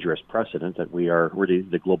dangerous precedent that we are really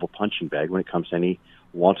the global punching bag when it comes to any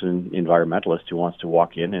wanton environmentalist who wants to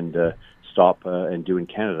walk in and stop and do in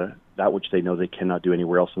Canada that which they know they cannot do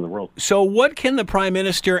anywhere else in the world. So what can the Prime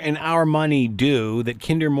Minister and our money do that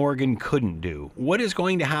Kinder Morgan couldn't do? What is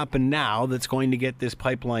going to happen now that's going to get this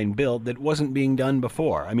pipeline built that wasn't being done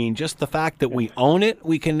before? I mean, just the fact that we own it,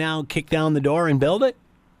 we can now kick down the door and build it?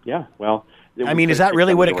 Yeah, well... I mean, is that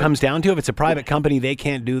really what it comes down to? If it's a private company, they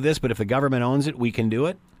can't do this, but if the government owns it, we can do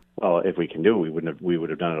it? Well, if we can do it, we would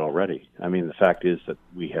have done it already. I mean, the fact is that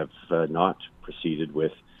we have not proceeded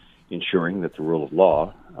with ensuring that the rule of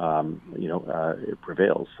law, it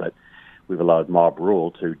prevails, that we've allowed mob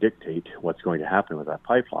rule to dictate what's going to happen with that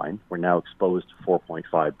pipeline. We're now exposed to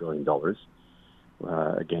 $4.5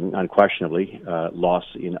 billion. Again, unquestionably, loss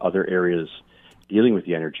in other areas dealing with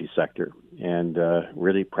the energy sector, and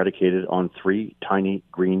really predicated on 3 tiny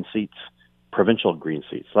green seats, provincial green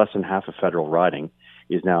seats. Less than half a federal riding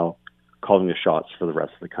is now calling the shots for the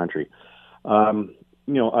rest of the country.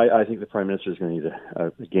 I think the Prime Minister is going to need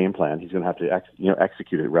a game plan. He's going to have to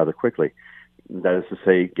execute it rather quickly. That is to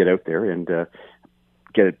say, get out there and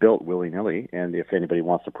get it built willy-nilly, and if anybody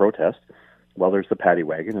wants to protest, well, there's the paddy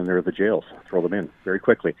wagon and there are the jails. Throw them in very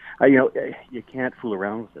quickly. You can't fool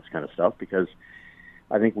around with this kind of stuff, because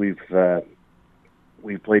I think we've played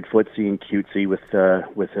footsie and cutesy with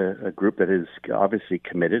a group that is obviously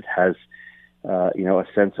committed, has a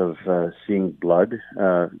sense of seeing blood.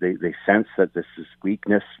 They sense that this is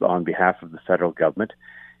weakness on behalf of the federal government,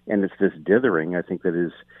 and it's this dithering, I think, that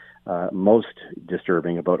is most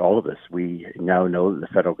disturbing about all of this. We now know that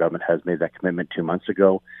the federal government has made that commitment 2 months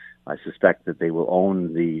ago. I suspect that they will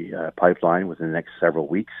own the pipeline within the next several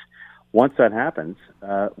weeks. Once that happens,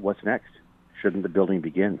 what's next? Shouldn't the building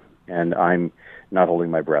begin? And I'm not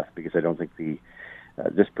holding my breath, because I don't think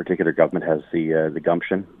this particular government has the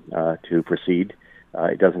gumption to proceed.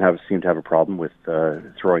 It doesn't seem to have a problem with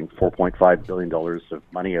throwing $4.5 billion of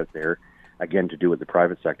money out there, again, to do what the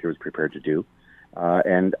private sector is prepared to do.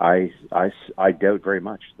 And I doubt very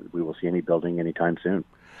much that we will see any building anytime soon.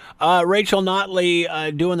 Rachel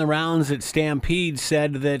Notley, doing the rounds at Stampede,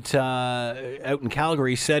 said that out in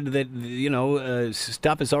Calgary, said that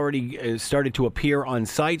stuff has already started to appear on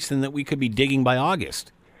sites, and that we could be digging by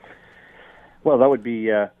August. Well, that would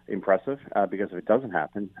be impressive, because if it doesn't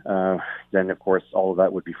happen, then of course all of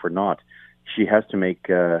that would be for naught. She has to make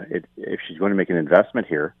it if she's going to make an investment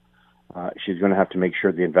here. She's going to have to make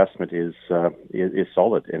sure the investment is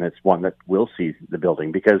solid, and it's one that will see the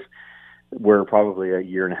building, because we're probably a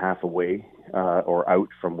year and a half away or out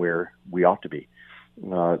from where we ought to be.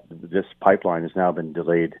 This pipeline has now been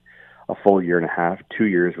delayed a full year and a half, 2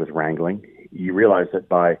 years with wrangling. You realize that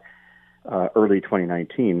by early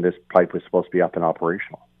 2019, this pipe was supposed to be up and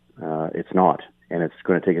operational. It's not, and it's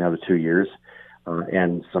going to take another 2 years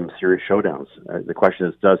and some serious showdowns. The question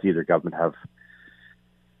is, does either government have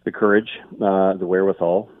the courage, the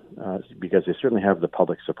wherewithal, because they certainly have the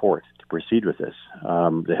public support to proceed with this.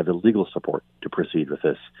 They have the legal support to proceed with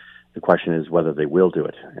this. The question is whether they will do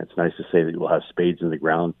it. It's nice to say that we'll have spades in the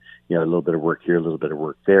ground, a little bit of work here, a little bit of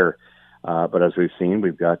work there. But as we've seen,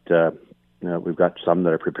 we've got some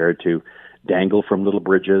that are prepared to dangle from little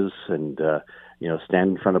bridges and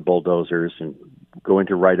stand in front of bulldozers and go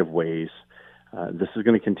into right of ways. This is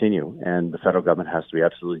going to continue, and the federal government has to be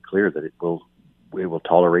absolutely clear that it will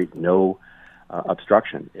tolerate no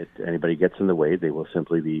obstruction. If anybody gets in the way, they will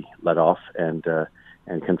simply be let off and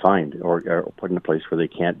confined or put in a place where they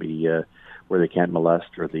can't be where they can't molest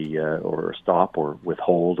or stop or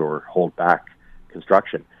withhold or hold back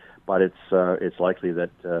construction. But it's likely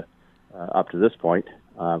that up to this point,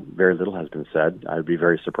 very little has been said. I'd be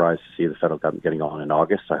very surprised to see the federal government getting on in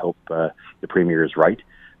August. I hope the Premier is right,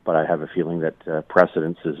 but I have a feeling that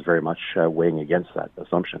precedence is very much weighing against that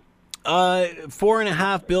assumption.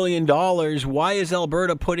 $4.5 billion. Why is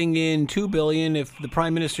Alberta putting in $2 billion if the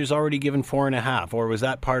Prime Minister's already given $4.5? Or was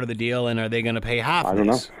that part of the deal, and are they going to pay half? I don't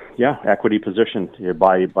know. Yeah, equity position. You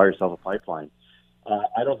buy yourself a pipeline.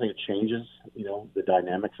 I don't think it changes, the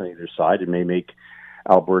dynamics on either side. It may make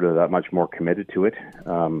Alberta that much more committed to it.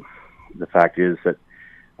 The fact is that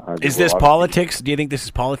is this politics? Do you think this is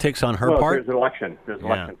politics on her part? There's an election. There's an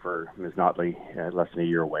election for Ms. Notley less than a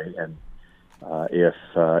year away, and if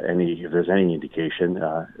there's any indication,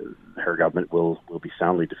 her government will be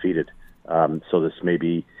soundly defeated. So this may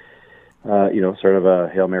be, sort of a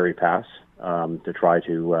Hail Mary pass to try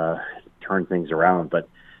to turn things around. But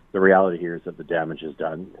the reality here is that the damage is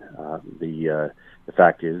done. The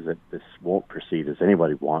fact is that this won't proceed as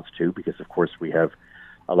anybody wants to, because of course we have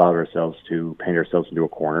allowed ourselves to paint ourselves into a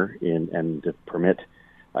corner and to permit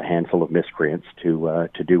a handful of miscreants to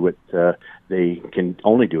do what they can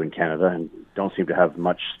only do in Canada and don't seem to have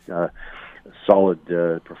much solid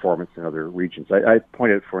performance in other regions. I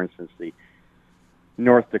pointed out, for instance, the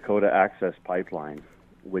North Dakota Access Pipeline,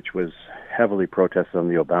 which was heavily protested on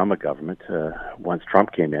the Obama government. Once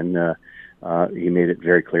Trump came in, he made it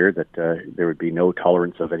very clear that there would be no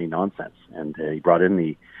tolerance of any nonsense, and he brought in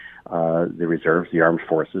the reserves, the armed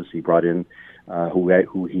forces. He brought in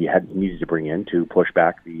who he had needed to bring in to push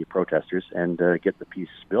back the protesters and get the piece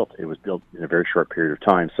built. It was built in a very short period of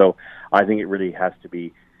time. So I think it really has to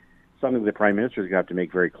be something the Prime Minister is going to have to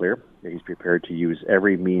make very clear, that he's prepared to use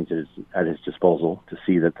every means at his disposal to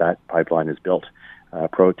see that pipeline is built.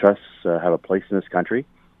 Protests have a place in this country.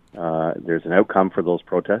 There's an outcome for those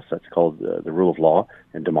protests. That's called the rule of law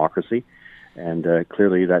and democracy. And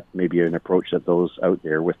clearly that may be an approach that those out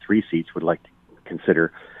there with 3 seats would like to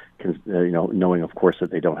consider, knowing, of course,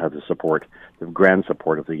 that they don't have the grand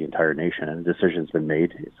support of the entire nation. And the decision's been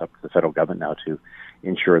made. It's up to the federal government now to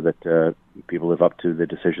ensure that people live up to the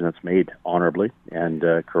decision that's made honorably and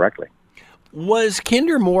correctly. Was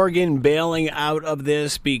Kinder Morgan bailing out of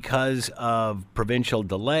this because of provincial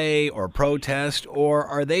delay or protest, or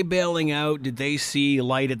are they bailing out? Did they see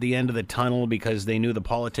light at the end of the tunnel because they knew the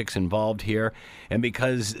politics involved here, and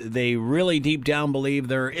because they really deep down believe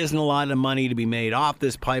there isn't a lot of money to be made off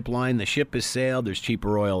this pipeline? The ship has sailed. There's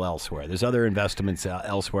cheaper oil elsewhere. There's other investments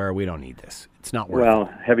elsewhere. We don't need this. It's not worth it. Well,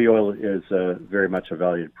 heavy oil is very much a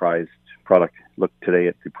valued, prized product. Look today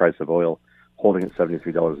at the price of oil, holding at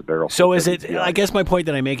 $73 a barrel. So is it, I guess my point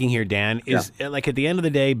that I'm making here, Dan, is like at the end of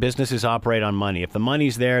the day, businesses operate on money. If the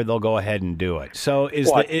money's there, they'll go ahead and do it. So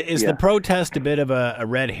is the protest a bit of a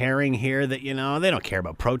red herring here that, they don't care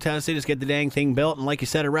about protests. They just get the dang thing built and, like you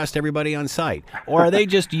said, arrest everybody on site? Or are they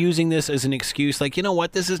just using this as an excuse, like, you know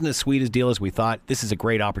what, this isn't as sweet a deal as we thought. This is a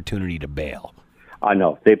great opportunity to bail. I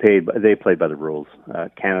know. They played by the rules.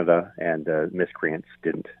 Canada and miscreants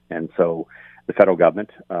didn't. And so the federal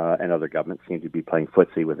government and other governments seem to be playing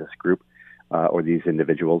footsie with this group or these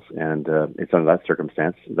individuals, and it's under that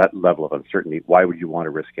circumstance, that level of uncertainty. Why would you want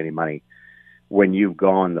to risk any money when you've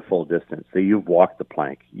gone the full distance? So you've walked the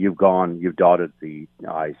plank, you've dotted the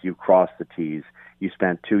I's, you've crossed the T's, you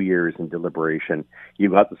spent 2 years in deliberation,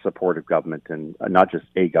 you got the support of government, and not just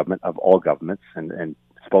a government, of all governments and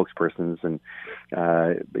spokespersons and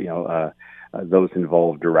those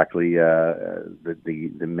involved directly,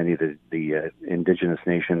 the many of the indigenous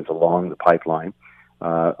nations along the pipeline,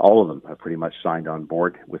 all of them have pretty much signed on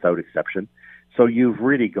board without exception. So you've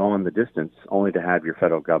really gone the distance, only to have your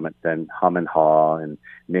federal government then hum and haw and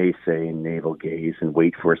naysay and navel gaze and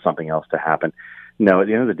wait for something else to happen. No, at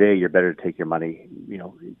the end of the day, you're better to take your money,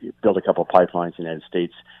 build a couple of pipelines in the United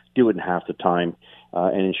States, do it in half the time,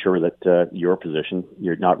 and ensure that your position,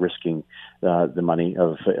 you're not risking the money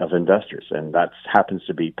of investors. And that happens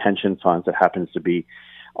to be pension funds. It happens to be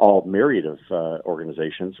all myriad of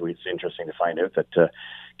organizations. It's interesting to find out that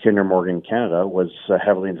Kinder Morgan Canada was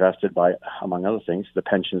heavily invested by, among other things, the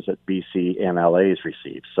pensions that BC MLAs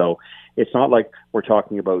received. So it's not like we're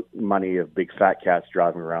talking about money of big fat cats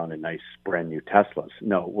driving around in nice brand new Teslas.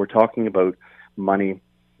 No, we're talking about money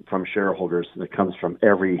from shareholders that comes from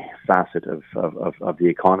every facet of the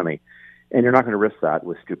economy. And you're not going to risk that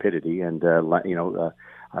with stupidity and,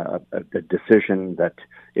 a decision that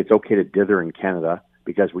it's okay to dither in Canada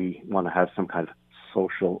because we want to have some kind of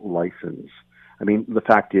social license. I mean, the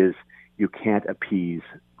fact is you can't appease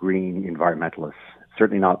green environmentalists,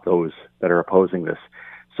 certainly not those that are opposing this.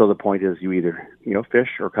 So the point is you either, fish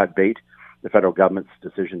or cut bait. The federal government's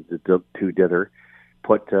decision to dither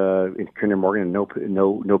put Kinder Morgan in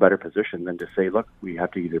no better position than to say, look, we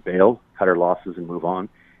have to either bail, cut our losses, and move on.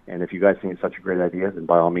 And if you guys think it's such a great idea, then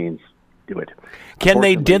by all means, do it. Can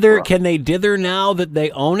they dither? Can they dither now that they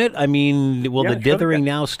own it? I mean, will the dithering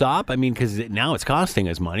now stop? I mean, because now it's costing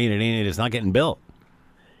us money and it's not getting built.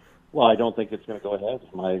 Well, I don't think it's going to go ahead.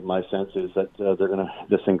 My sense is that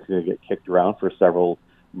this thing's going to get kicked around for several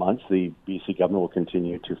months. The BC government will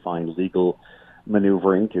continue to find legal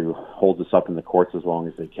maneuvering to hold this up in the courts as long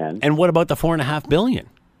as they can. And what about the $4.5 billion?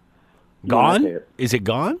 Gone? Is it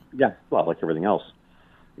gone? Yeah. Well, like everything else.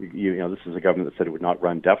 This is a government that said it would not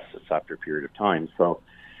run deficits after a period of time. So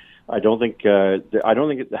I don't think.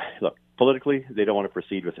 Look, politically, they don't want to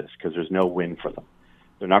proceed with this because there's no win for them.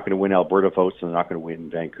 They're not going to win Alberta votes, and they're not going to win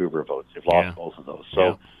Vancouver votes. They've lost both of those.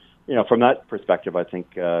 So, from that perspective, I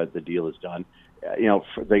think the deal is done.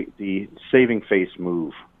 For the saving face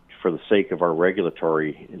move for the sake of our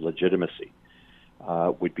regulatory legitimacy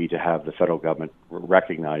would be to have the federal government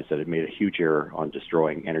recognize that it made a huge error on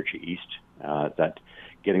destroying Energy East. That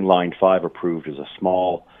getting Line 5 approved is a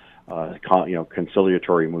small,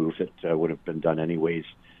 conciliatory move that would have been done anyways.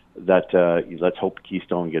 That let's hope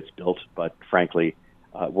Keystone gets built, but frankly,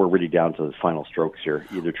 we're really down to the final strokes here.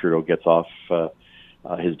 Either Trudeau gets off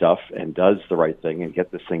his duff and does the right thing and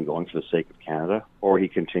get this thing going for the sake of Canada, or he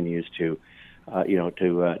continues to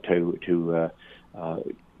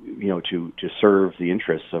serve the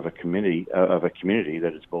interests of a community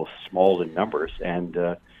that is both small in numbers and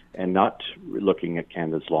not looking at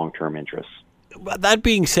Canada's long-term interests. That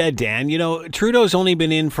being said, Dan, Trudeau's only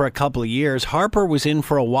been in for a couple of years. Harper was in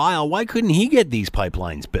for a while. Why couldn't he get these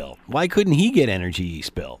pipelines built? Why couldn't he get Energy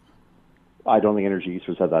East built? I don't think Energy East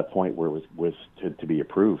was at that point where it was to be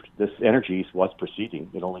approved. This Energy East was proceeding.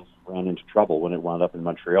 It only ran into trouble when it wound up in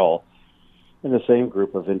Montreal. And the same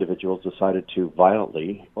group of individuals decided to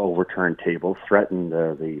violently overturn tables, threaten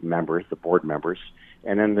the board members,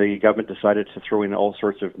 and then the government decided to throw in all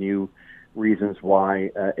sorts of new reasons why,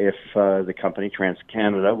 if the company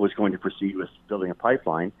TransCanada was going to proceed with building a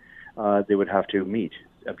pipeline, they would have to meet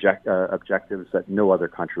objectives that no other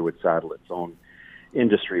country would saddle its own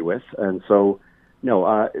industry with. And so,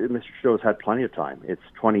 Mr. Trudeau's had plenty of time. It's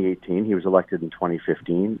 2018. He was elected in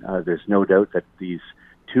 2015. There's no doubt that these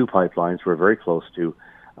two pipelines were very close to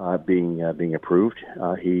being approved.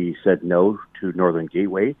 He said no to Northern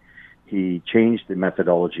Gateway. He changed the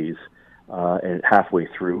methodologies and halfway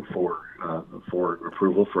through for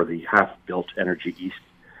approval for the half-built Energy East,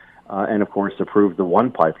 and of course approved the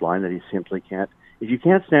one pipeline that he simply can't. If you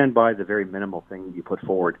can't stand by the very minimal thing you put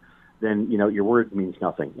forward, then your word means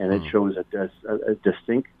nothing, and it shows a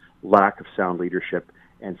distinct lack of sound leadership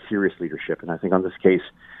and serious leadership. And I think on this case,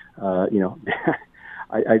 I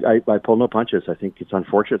pull no punches. I think it's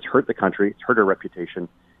unfortunate. It's hurt the country. It's hurt our reputation,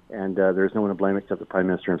 and there's no one to blame except the Prime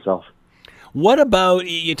Minister himself. What about,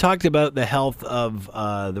 you talked about the health of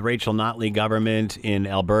the Rachel Notley government in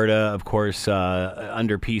Alberta, of course,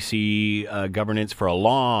 under PC governance for a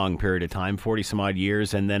long period of time, 40 some odd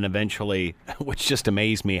years, and then eventually, which just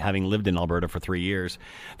amazed me, having lived in Alberta for 3 years,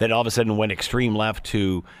 that all of a sudden went extreme left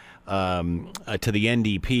to the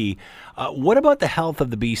NDP. What about the health of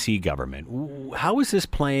the BC government? How is this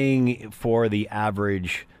playing for the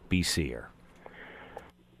average BCer?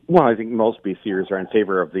 Well, I think most BCers are in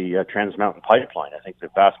favor of the Trans Mountain Pipeline. I think the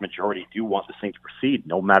vast majority do want this thing to proceed,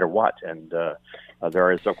 no matter what. And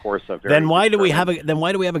there is, of course, a very. Then why do we have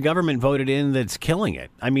a government voted in that's killing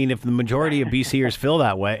it? I mean, if the majority of BCers feel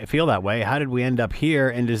that way, how did we end up here?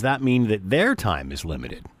 And does that mean that their time is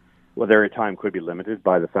limited? Well, their time could be limited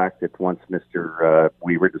by the fact that once Mr.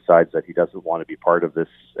 Weaver decides that he doesn't want to be part of this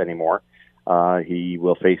anymore, he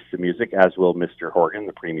will face the music, as will Mr. Horgan,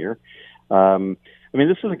 the Premier.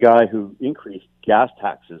 This is a guy who increased gas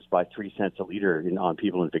taxes by 3 cents a liter on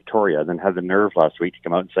people in Victoria, and then had the nerve last week to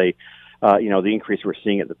come out and say, the increase we're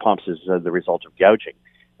seeing at the pumps is the result of gouging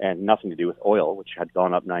and nothing to do with oil, which had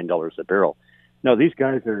gone up $9 a barrel. No, these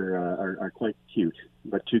guys are quite cute,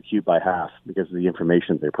 but too cute by half because of the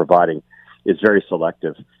information they're providing is very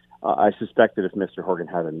selective. I suspect that if Mr. Horgan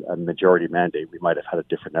had a majority mandate, we might have had a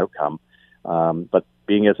different outcome. But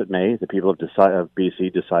being as it may, the people of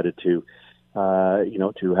BC decided to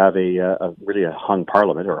have a hung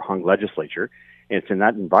parliament or a hung legislature, It's in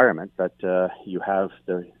that environment that you have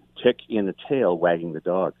the tick in the tail wagging the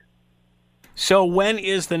dog. So when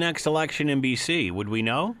is the next election in BC? Would we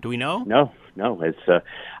know? Do we know? No. It's.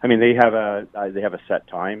 They have a set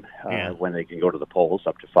time when they can go to the polls,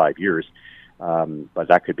 up to 5 years, but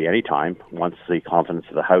that could be any time once the confidence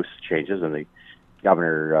of the House changes and the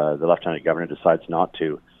governor, the lieutenant governor, decides not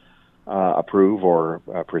to approve or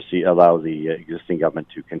allow the existing government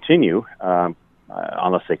to continue,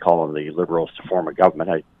 unless they call on the Liberals to form a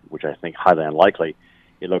government, which I think highly unlikely.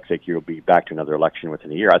 It looks like you'll be back to another election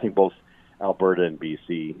within a year. I think both Alberta and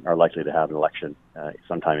BC are likely to have an election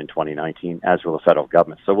sometime in 2019, as will the federal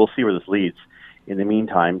government. So we'll see where this leads. In the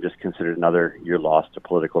meantime, just consider another year lost to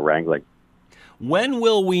political wrangling. When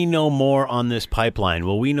will we know more on this pipeline?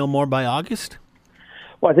 Will we know more by August?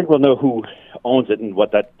 Well, I think we'll know who owns it and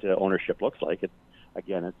what that ownership looks like. It's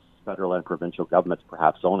federal and provincial governments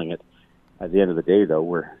perhaps owning it. At the end of the day, though,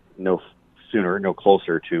 we're no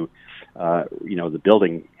closer to the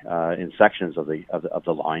building in sections of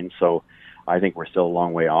the line. So I think we're still a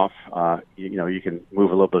long way off. You can move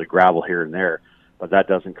a little bit of gravel here and there, but that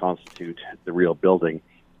doesn't constitute the real building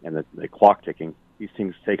and the clock ticking. These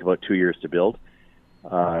things take about 2 years to build.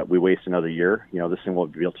 We waste another year. This thing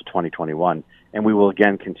won't be built to 2021, and we will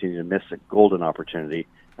again continue to miss a golden opportunity.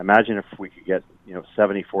 Imagine if we could get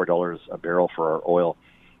 $74 a barrel for our oil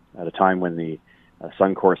at a time when the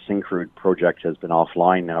Suncor Syncrude project has been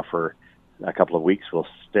offline now for a couple of weeks. Will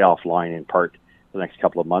stay offline in part for the next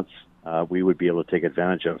couple of months. We would be able to take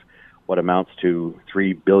advantage of what amounts to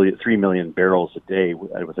 3 million barrels a day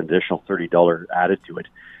with an additional $30 added to it.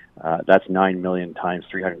 That's 9 million times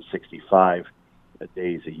 365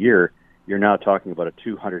 days a year. You're now talking about a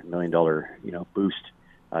 $200 million boost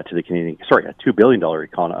to the Canadian. Sorry, a $2 billion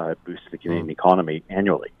boost to the Canadian economy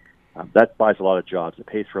annually. That buys a lot of jobs. It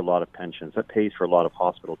pays for a lot of pensions. That pays for a lot of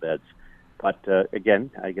hospital beds. But again,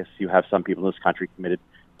 I guess you have some people in this country committed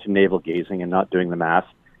to navel gazing and not doing the math.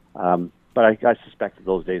 But I suspect that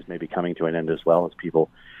those days may be coming to an end as well, as people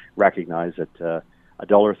recognize that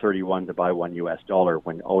 $1.31 to buy $1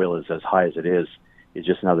 when oil is as high as it is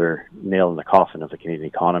just another nail in the coffin of the Canadian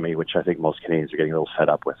economy, which I think most Canadians are getting a little fed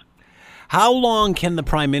up with. How long can the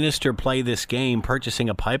Prime Minister play this game, purchasing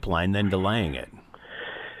a pipeline, then delaying it?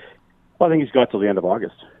 Well, I think he's got till the end of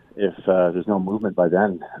August. If there's no movement by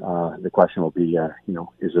then, the question will be,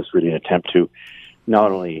 is this really an attempt to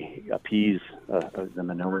not only appease the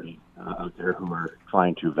minority out there who are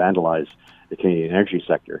trying to vandalize the Canadian energy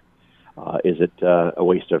sector? Is it a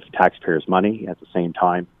waste of taxpayers' money? At the same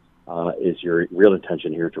time, is your real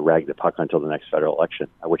intention here to rag the puck until the next federal election,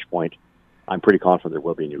 at which point I'm pretty confident there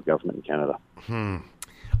will be a new government in Canada.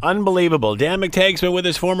 Unbelievable. Dan McTeague's been with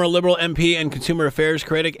us, former Liberal MP and consumer affairs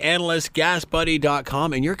critic, analyst,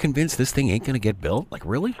 GasBuddy.com, and you're convinced this thing ain't going to get built? Like,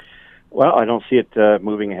 really? Well, I don't see it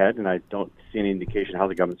moving ahead, and I don't see any indication how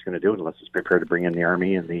the government's going to do it unless it's prepared to bring in the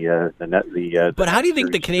army and the. But how do you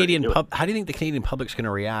think the Canadian public's going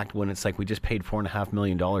to react when it's like we just paid $4.5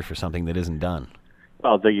 million for something that isn't done?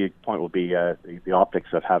 Well, the point will be the optics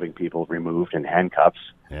of having people removed in handcuffs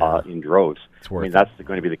in droves. That's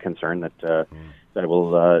going to be the concern that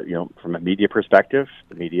will, from a media perspective,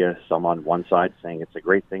 the media, some on one side saying it's a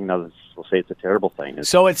great thing, others will say it's a terrible thing.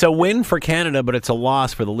 So it's a win for Canada, but it's a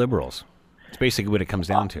loss for the Liberals. It's basically what it comes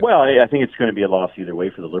down to. Well, I think it's going to be a loss either way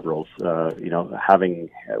for the Liberals. Having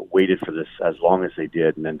waited for this as long as they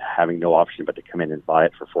did, and then having no option but to come in and buy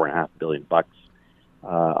it for $4.5 billion,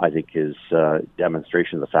 I think is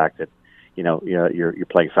demonstration of the fact that you're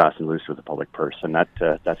playing fast and loose with the public purse, and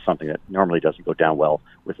that's something that normally doesn't go down well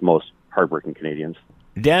with most hardworking Canadians.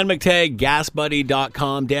 Dan McTeague,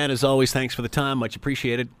 GasBuddy.com. Dan, as always, thanks for the time. Much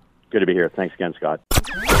appreciated. Good to be here. Thanks again, Scott.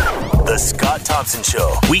 The Scott Thompson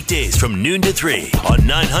Show, weekdays from noon to 3 on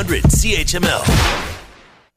 900 CHML.